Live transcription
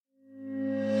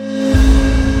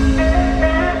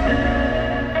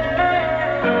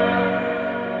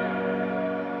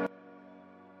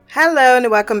Hello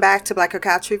and welcome back to Black Girl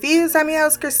Couch Reviews. I'm your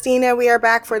host, Christina. We are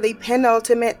back for the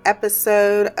penultimate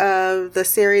episode of the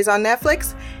series on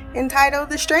Netflix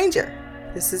entitled The Stranger.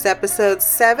 This is episode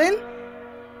 7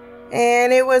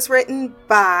 and it was written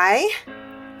by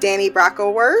Danny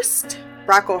Brocklehurst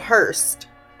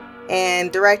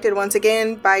and directed once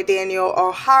again by Daniel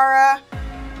O'Hara.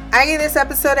 I give this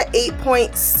episode an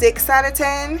 8.6 out of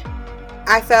 10.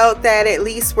 I felt that at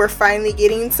least we're finally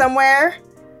getting somewhere.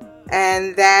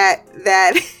 And that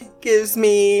gives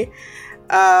me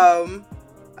a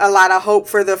lot of hope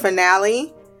for the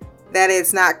finale, that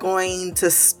it's not going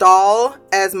to stall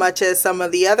as much as some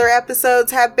of the other episodes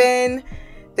have been.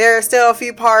 There are still a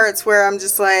few parts where I'm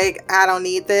just like, I don't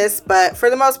need this, but for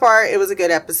the most part, it was a good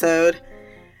episode.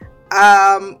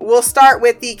 We'll start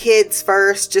with the kids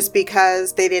first, just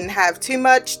because they didn't have too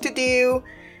much to do.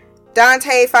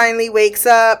 Dante finally wakes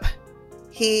up.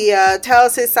 He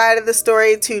tells his side of the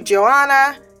story to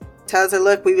Joanna, tells her,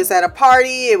 look, we was at a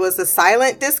party. It was a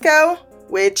silent disco,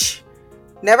 which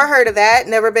never heard of that.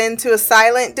 Never been to a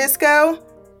silent disco.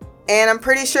 And I'm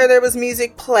pretty sure there was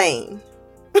music playing.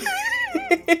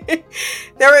 There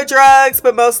were drugs,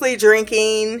 but mostly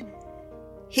drinking.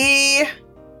 He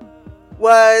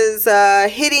was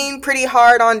hitting pretty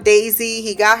hard on Daisy.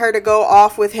 He got her to go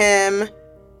off with him.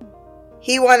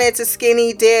 He wanted to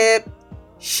skinny dip.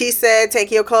 She said, take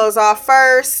your clothes off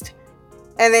first.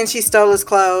 And then she stole his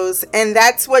clothes. And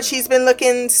that's what she's been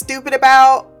looking stupid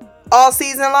about all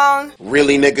season long.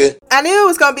 Really, nigga? I knew it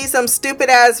was going to be some stupid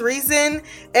ass reason.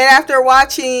 And after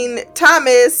watching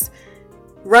Thomas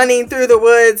running through the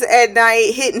woods at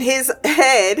night, hitting his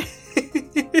head,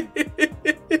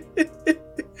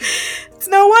 it's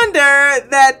no wonder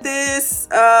that this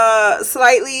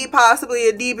slightly, possibly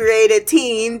inebriated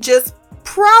teen just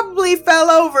probably fell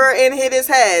over and hit his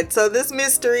head. So this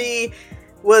mystery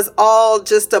was all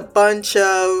just a bunch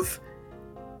of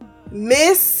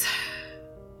I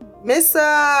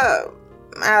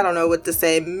don't know what to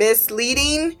say,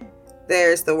 misleading.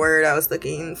 There's the word I was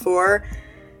looking for.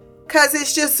 Cause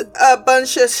it's just a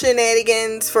bunch of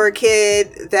shenanigans for a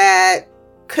kid that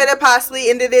could have possibly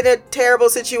ended in a terrible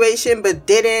situation, but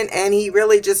didn't. And he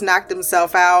really just knocked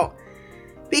himself out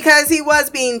because he was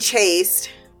being chased.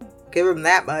 Give him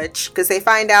that much, because they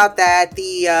find out that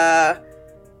the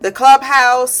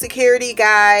clubhouse security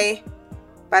guy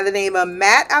by the name of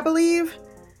Matt, I believe,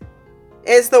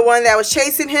 is the one that was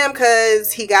chasing him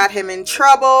because he got him in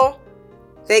trouble.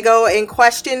 They go and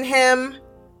question him.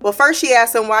 Well, first she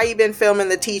asks him, why you been filming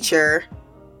the teacher,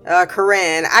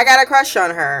 Corinne? I got a crush on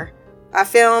her. I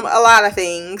film a lot of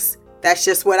things. That's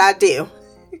just what I do.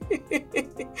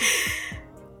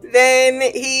 Then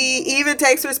he even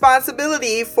takes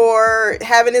responsibility for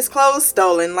having his clothes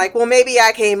stolen. Like, well, maybe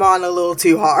I came on a little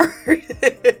too hard.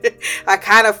 I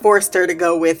kind of forced her to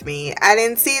go with me. I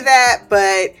didn't see that,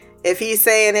 but if he's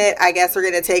saying it, I guess we're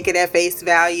going to take it at face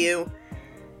value.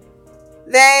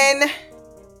 Then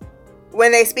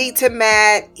when they speak to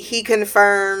Matt, he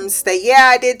confirms that, yeah,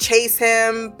 I did chase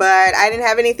him, but I didn't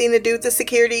have anything to do with the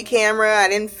security camera. I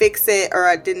didn't fix it, or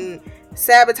I didn't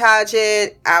sabotage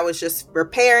it. I was just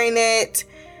repairing it.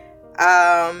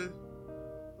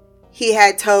 He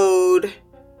had told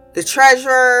the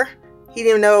treasurer. He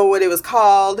didn't know what it was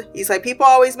called. He's like, people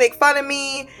always make fun of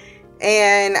me,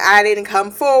 and I didn't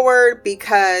come forward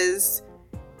because,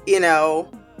 you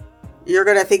know, you're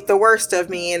gonna think the worst of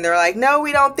me. And they're like, no,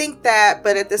 we don't think that,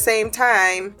 but at the same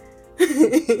time,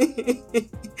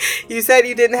 you said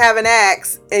you didn't have an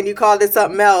axe and you called it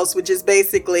something else, which is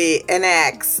basically an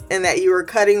axe, and that you were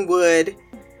cutting wood,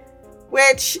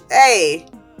 which, hey,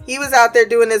 he was out there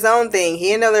doing his own thing. He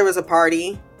didn't know there was a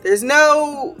party. There's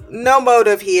no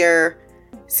motive here.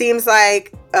 Seems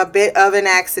like a bit of an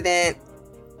accident,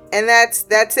 and that's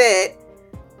it.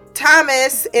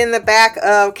 Thomas in the back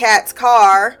of Kat's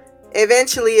car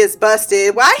eventually is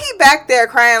busted. Why he back there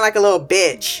crying like a little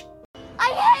bitch? I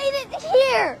hate it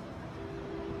here.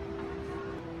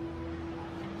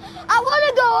 I want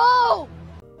to go home.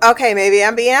 Okay, maybe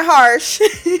I'm being harsh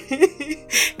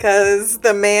because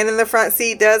the man in the front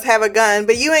seat does have a gun,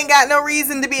 but you ain't got no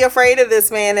reason to be afraid of this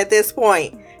man at this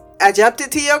point. I jumped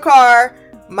into your car.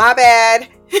 My bad.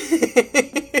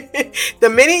 The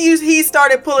minute he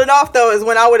started pulling off, though, is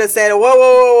when I would have said,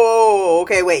 whoa.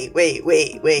 Okay, wait.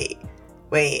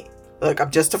 Look,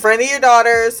 I'm just a friend of your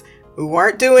daughter's. We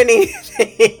weren't doing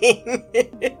anything.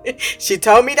 She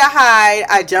told me to hide.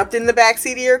 I jumped in the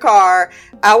backseat of your car.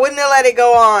 I wouldn't have let it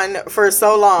go on for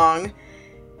so long.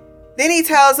 Then he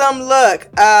tells him, look,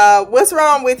 what's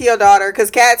wrong with your daughter? Because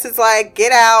Katz is like,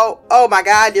 get out. Oh my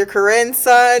God, you're Corinne's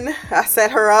son. I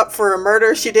set her up for a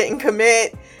murder she didn't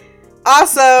commit.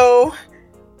 Also,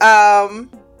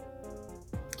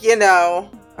 you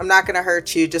know, I'm not gonna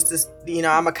hurt you. Just as, you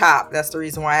know, I'm a cop. That's the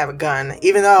reason why I have a gun,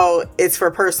 even though it's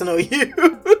for personal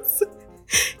use.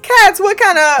 Cats, what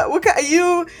kind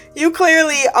you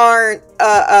clearly aren't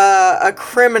a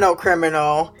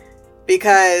criminal,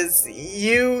 because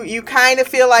you kind of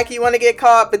feel like you want to get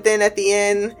caught, but then at the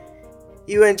end,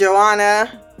 you and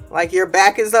Joanna, like, your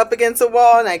back is up against a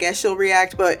wall, and I guess you'll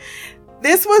react. But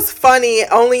this was funny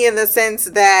only in the sense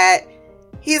that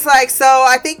he's like, so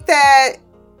I think that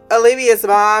Olivia's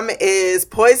mom is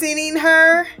poisoning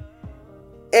her.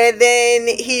 And then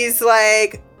he's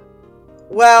like,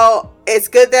 well, it's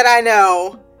good that I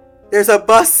know there's a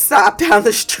bus stop down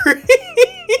the street.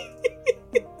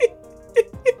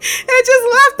 And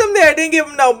just left him there. Didn't give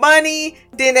him no money.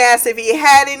 Didn't ask if he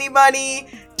had any money.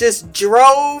 Just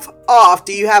drove off.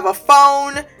 Do you have a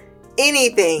phone?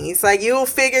 Anything. He's like, you'll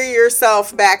figure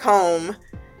yourself back home.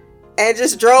 And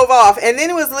just drove off. And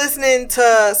then was listening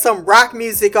to some rock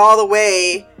music all the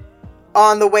way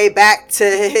on the way back to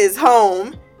his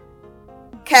home.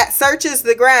 Cat searches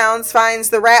the grounds, finds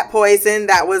the rat poison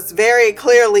that was very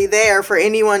clearly there for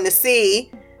anyone to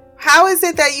see. How is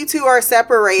it that you two are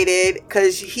separated?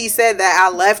 Because he said that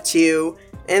I left you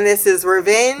and this is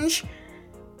revenge.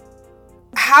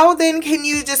 How then can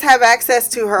you just have access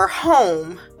to her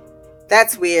home?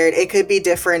 That's weird. It could be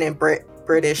different in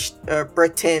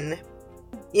Britain.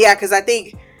 Yeah, because I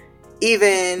think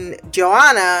even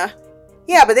Joanna,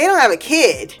 yeah, but they don't have a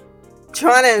kid.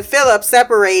 Joanna and Philip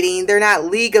separating, they're not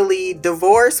legally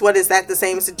divorced. What is that, the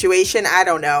same situation? I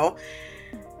don't know.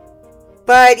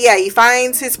 But yeah, he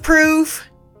finds his proof.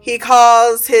 He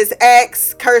calls his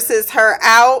ex, curses her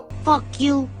out. Fuck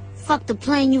you. Fuck the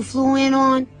plane you flew in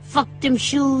on. Fuck them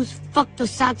shoes. Fuck the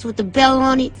socks with the bell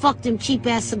on it. Fuck them cheap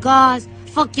ass cigars.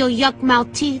 Fuck your yuck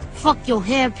mouth teeth. Fuck your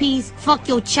hairpiece. Fuck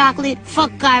your chocolate.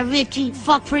 Fuck Guy Ritchie.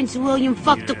 Fuck Prince William.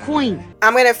 Fuck the Queen.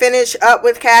 I'm going to finish up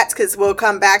with Cats because we'll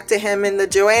come back to him in the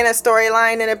Joanna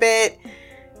storyline in a bit.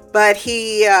 But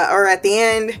he, or at the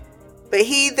end. But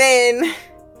he then,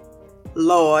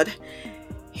 Lord.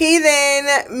 He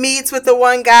then meets with the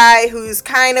one guy who's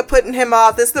kind of putting him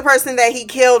off. This is the person that he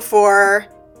killed for.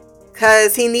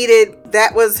 Because he needed,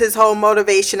 that was his whole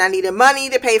motivation. I needed money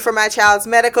to pay for my child's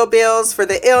medical bills for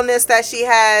the illness that she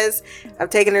has. I've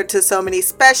taken her to so many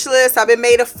specialists. I've been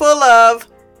made a fool of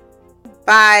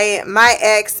by my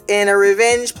ex in a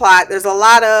revenge plot. There's a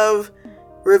lot of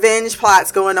revenge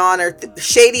plots going on, or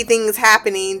shady things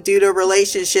happening due to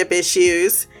relationship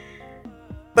issues.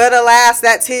 But alas,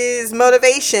 that's his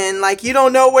motivation. Like, you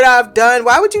don't know what I've done.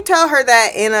 Why would you tell her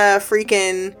that in a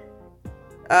freaking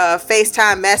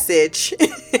FaceTime message?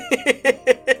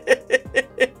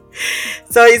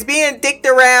 So he's being dicked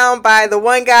around by the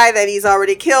one guy that he's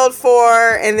already killed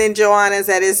for, and then Joanna's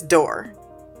at his door.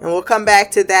 And we'll come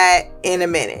back to that in a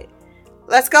minute.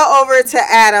 Let's go over to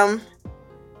Adam.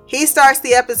 He starts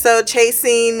the episode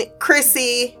chasing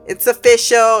Chrissy. It's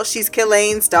official. She's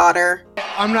Killane's daughter.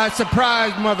 I'm not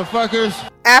surprised, motherfuckers.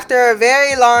 After a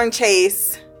very long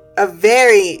chase,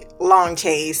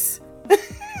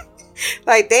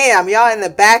 like, damn, y'all in the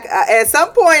back. At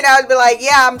some point, I would be like,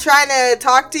 yeah, I'm trying to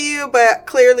talk to you, but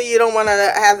clearly you don't want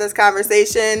to have this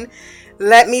conversation.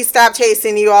 Let me stop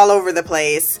chasing you all over the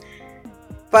place.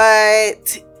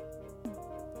 But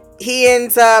he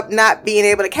ends up not being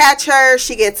able to catch her.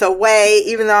 She gets away,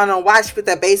 even though I don't watch with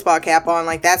that baseball cap on.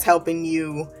 Like, that's helping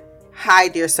you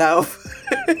hide yourself.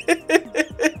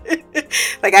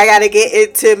 Like, I gotta get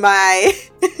into my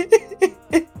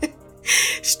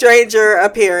stranger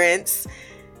appearance.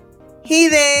 He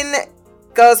then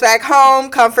goes back home,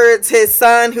 comforts his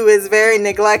son who is very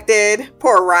neglected.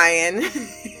 Poor Ryan.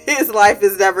 His life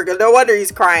is never good. No wonder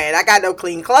he's crying. I got no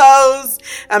clean clothes.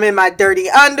 I'm in my dirty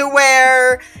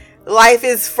underwear. Life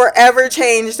is forever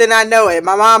changed and I know it.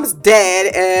 My mom's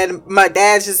dead and my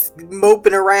dad's just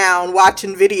moping around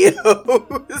watching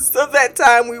videos of that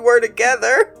time we were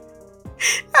together.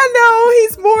 I know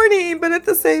he's mourning, but at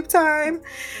the same time,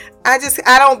 I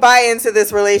don't buy into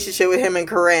this relationship with him and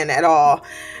Corinne at all.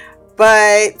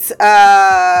 But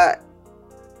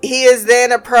he is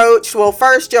then approached. Well,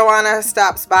 first Joanna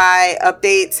stops by,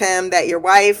 updates him that your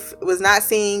wife was not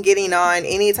seen getting on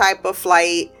any type of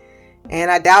flight.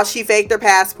 And I doubt she faked her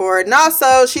passport. And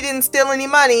also, she didn't steal any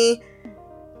money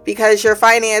because your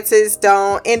finances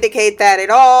don't indicate that at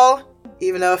all.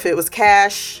 Even though if it was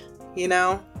cash, you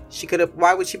know, she could have,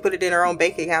 why would she put it in her own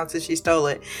bank account since she stole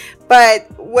it? But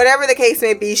whatever the case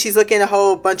may be, she's looking a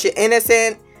whole bunch of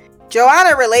innocent.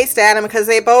 Joanna relates to Adam because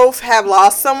they both have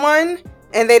lost someone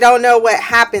and they don't know what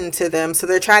happened to them. So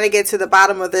they're trying to get to the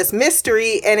bottom of this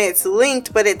mystery and it's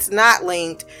linked, but it's not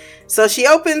linked. So she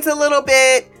opens a little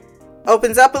bit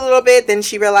opens up a little bit. Then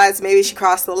she realized maybe she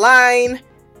crossed the line.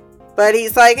 But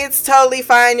he's like, it's totally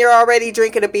fine. You're already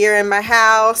drinking a beer in my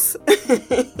house.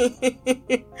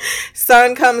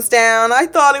 Sun comes down. I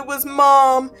thought it was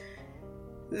Mom.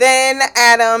 Then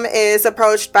Adam is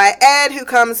approached by Ed, who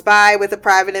comes by with a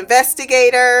private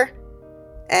investigator.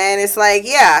 And it's like,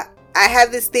 yeah, I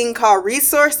have this thing called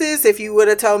resources. If you would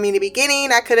have told me in the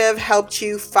beginning, I could have helped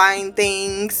you find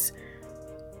things.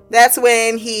 That's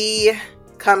when he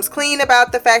comes clean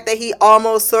about the fact that he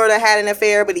almost sort of had an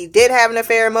affair, but he did have an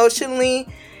affair emotionally.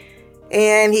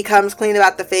 And he comes clean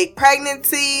about the fake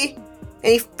pregnancy.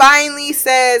 And he finally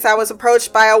says, I was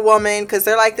approached by a woman, because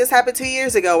they're like, this happened 2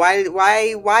 years ago.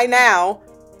 Why now?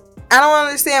 I don't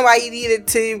understand why he needed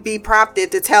to be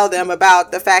prompted to tell them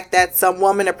about the fact that some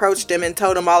woman approached him and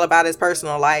told him all about his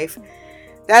personal life.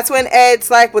 That's when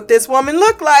Ed's like, what this woman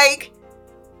looked like?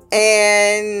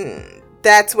 And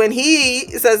that's when he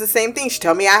says the same thing. She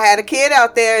told me I had a kid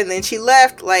out there and then she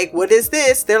left. Like, what is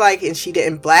this? They're like, and she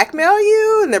didn't blackmail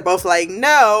you? And they're both like,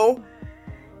 no.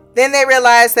 Then they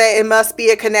realize that it must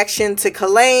be a connection to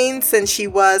Kalaine since she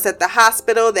was at the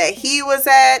hospital that he was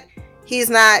at. He's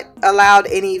not allowed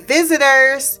any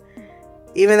visitors,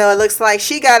 even though it looks like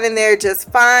she got in there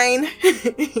just fine.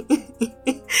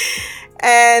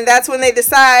 And that's when they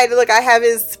decide, look, I have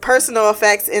his personal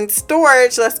effects in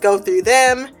storage. Let's go through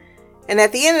them. And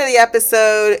at the end of the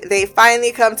episode, they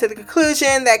finally come to the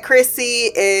conclusion that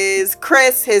Chrissy is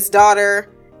Chris, his daughter,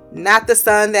 not the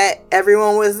son that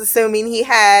everyone was assuming he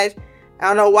had. I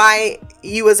don't know why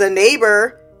you was a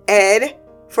neighbor, Ed,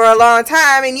 for a long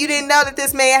time and you didn't know that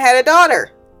this man had a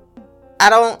daughter. I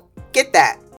don't get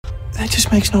that. That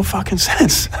just makes no fucking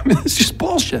sense. I mean, it's just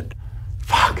bullshit.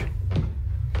 Fuck.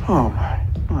 Oh my.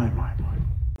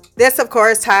 This, of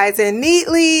course, ties in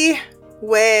neatly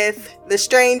with the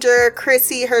stranger,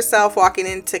 Chrissy herself, walking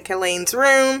into Kalaine's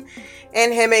room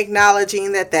and him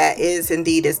acknowledging that that is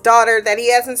indeed his daughter that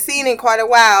he hasn't seen in quite a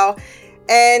while.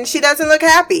 And she doesn't look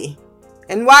happy.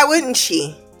 And why wouldn't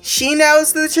she? She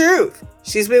knows the truth.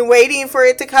 She's been waiting for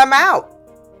it to come out.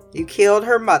 You killed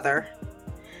her mother.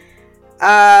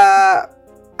 I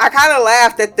kind of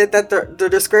laughed that the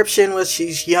description was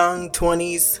she's young,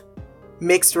 20s,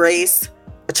 mixed race,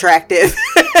 attractive.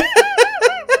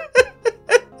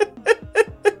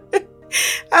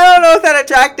 I don't know if that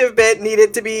attractive bit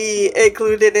needed to be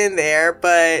included in there,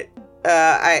 but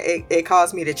it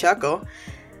caused me to chuckle.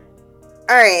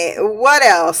 Alright, what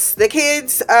else? The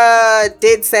kids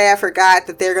did say, I forgot,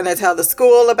 that they're going to tell the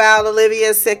school about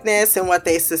Olivia's sickness and what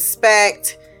they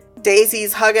suspect.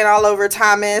 Daisy's hugging all over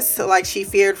Thomas like she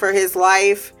feared for his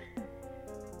life.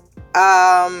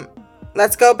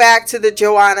 Let's go back to the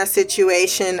Joanna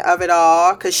situation of it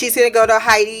all, because she's going to go to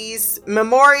Heidi's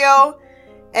memorial.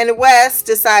 And Wes,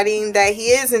 deciding that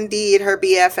he is indeed her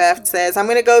BFF, says, I'm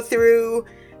going to go through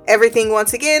everything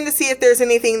once again to see if there's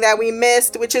anything that we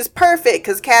missed, which is perfect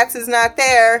because Katz is not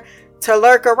there to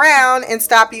lurk around and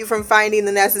stop you from finding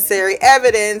the necessary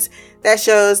evidence that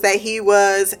shows that he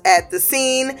was at the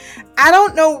scene. I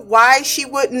don't know why she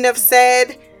wouldn't have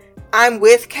said, I'm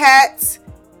with Katz,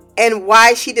 and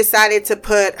why she decided to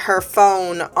put her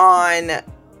phone on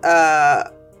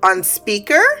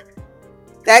speaker.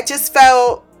 That just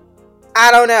felt,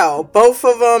 I don't know, both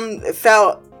of them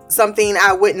felt something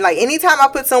I wouldn't like. Anytime I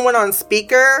put someone on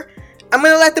speaker, I'm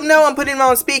going to let them know I'm putting them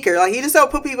on speaker. Like, you just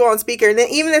don't put people on speaker. And then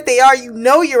even if they are, you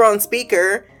know you're on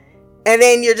speaker. And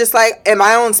then you're just like, am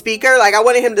I on speaker? Like, I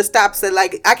wanted him to stop. So,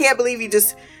 like, I can't believe you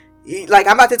just, like,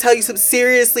 I'm about to tell you some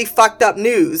seriously fucked up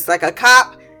news. Like, a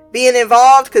cop being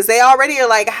involved, because they already are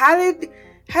like, how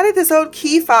did this old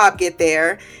key fob get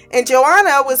there? And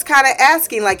Joanna was kind of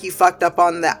asking, like, you fucked up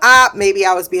on the op. Maybe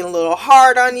I was being a little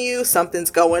hard on you.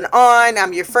 Something's going on.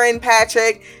 I'm your friend,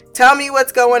 Patrick. Tell me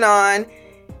what's going on.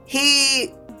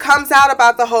 He comes out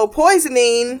about the whole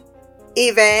poisoning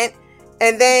event,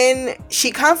 and then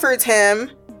she comforts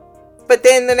him. But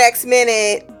then the next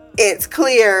minute, it's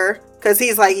clear, because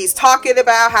he's talking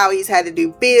about how he's had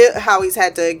to how he's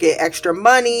had to get extra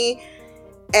money.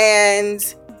 And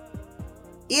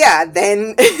yeah,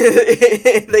 then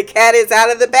the cat is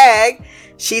out of the bag.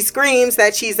 She screams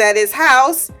that she's at his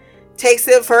house. Takes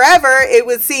him forever, it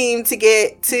would seem, to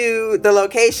get to the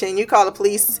location. You call the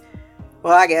police.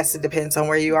 Well, I guess it depends on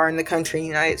where you are in the country,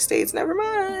 United States. Never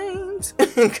mind.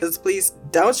 Because police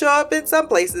don't show up in some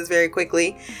places very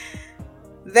quickly.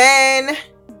 Then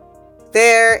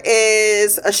there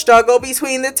is a struggle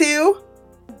between the two.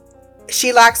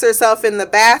 She locks herself in the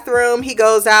bathroom. He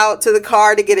goes out to the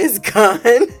car to get his gun.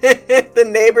 The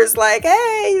neighbor's like,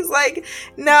 hey, he's like,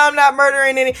 no, I'm not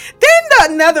murdering any.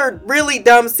 Then another really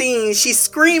dumb scene. She's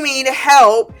screaming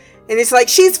help. And it's like,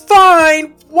 she's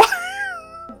fine. What?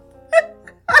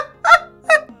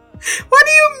 What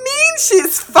do you mean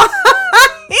she's fine?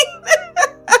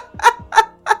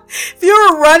 If you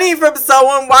were running from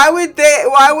someone,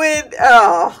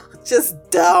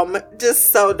 just dumb.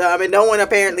 Just so dumb. And no one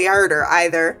apparently heard her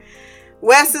either.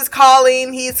 Wes is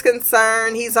calling. He's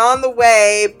concerned. He's on the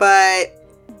way, but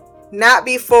not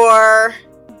before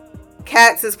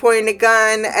Katz is pointing a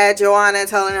gun at Joanna,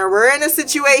 telling her, we're in a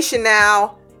situation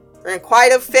now. We're in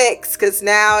quite a fix, because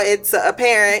now it's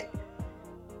apparent.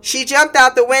 She jumped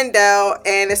out the window,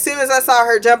 and as soon as I saw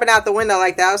her jumping out the window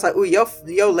like that, I was like, ooh,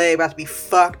 your leg about to be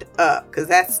fucked up, because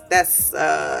that's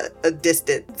a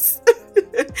distance.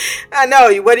 I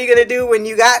know, what are you going to do when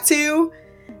you got to?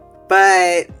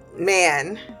 But,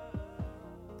 man.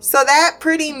 So that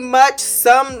pretty much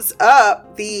sums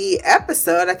up the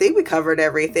episode. I think we covered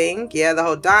everything. Yeah, the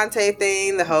whole Dante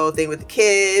thing, the whole thing with the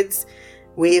kids.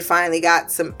 We finally got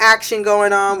some action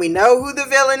going on. We know who the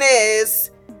villain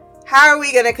is. How are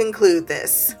we going to conclude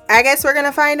this? I guess we're going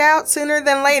to find out sooner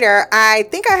than later. I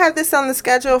think I have this on the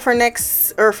schedule for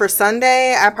for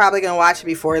Sunday. I'm probably going to watch it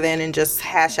before then and just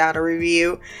hash out a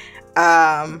review.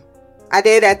 I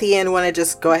did at the end want to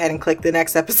just go ahead and click the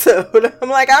next episode. I'm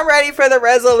like, I'm ready for the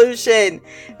resolution.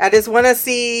 I just want to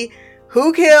see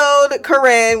who killed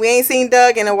Corinne. We ain't seen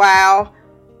Doug in a while.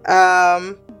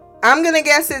 I'm going to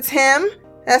guess it's him.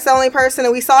 That's the only person.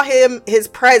 And we saw his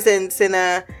presence in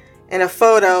a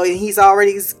photo, and he's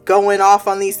already going off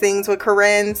on these things with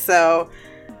Corinne. So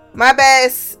my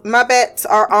bets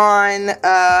are on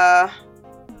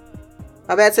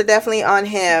my bets are definitely on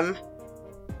him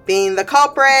being the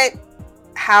culprit.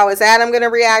 How is Adam going to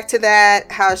react to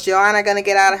that? How is Joanna going to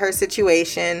get out of her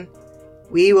situation?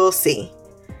 We will see.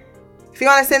 If you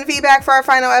want to send feedback for our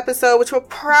final episode, which will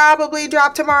probably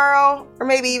drop tomorrow or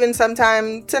maybe even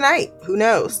sometime tonight, who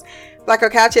knows?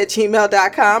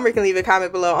 blackgirlcouch@gmail.com, or you can leave a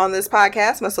comment below on this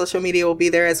podcast. My social media will be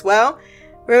there as well.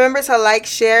 Remember to like,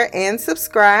 share, and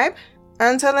subscribe.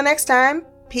 Until the next time,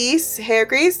 peace, hair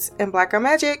grease, and black girl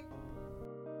magic.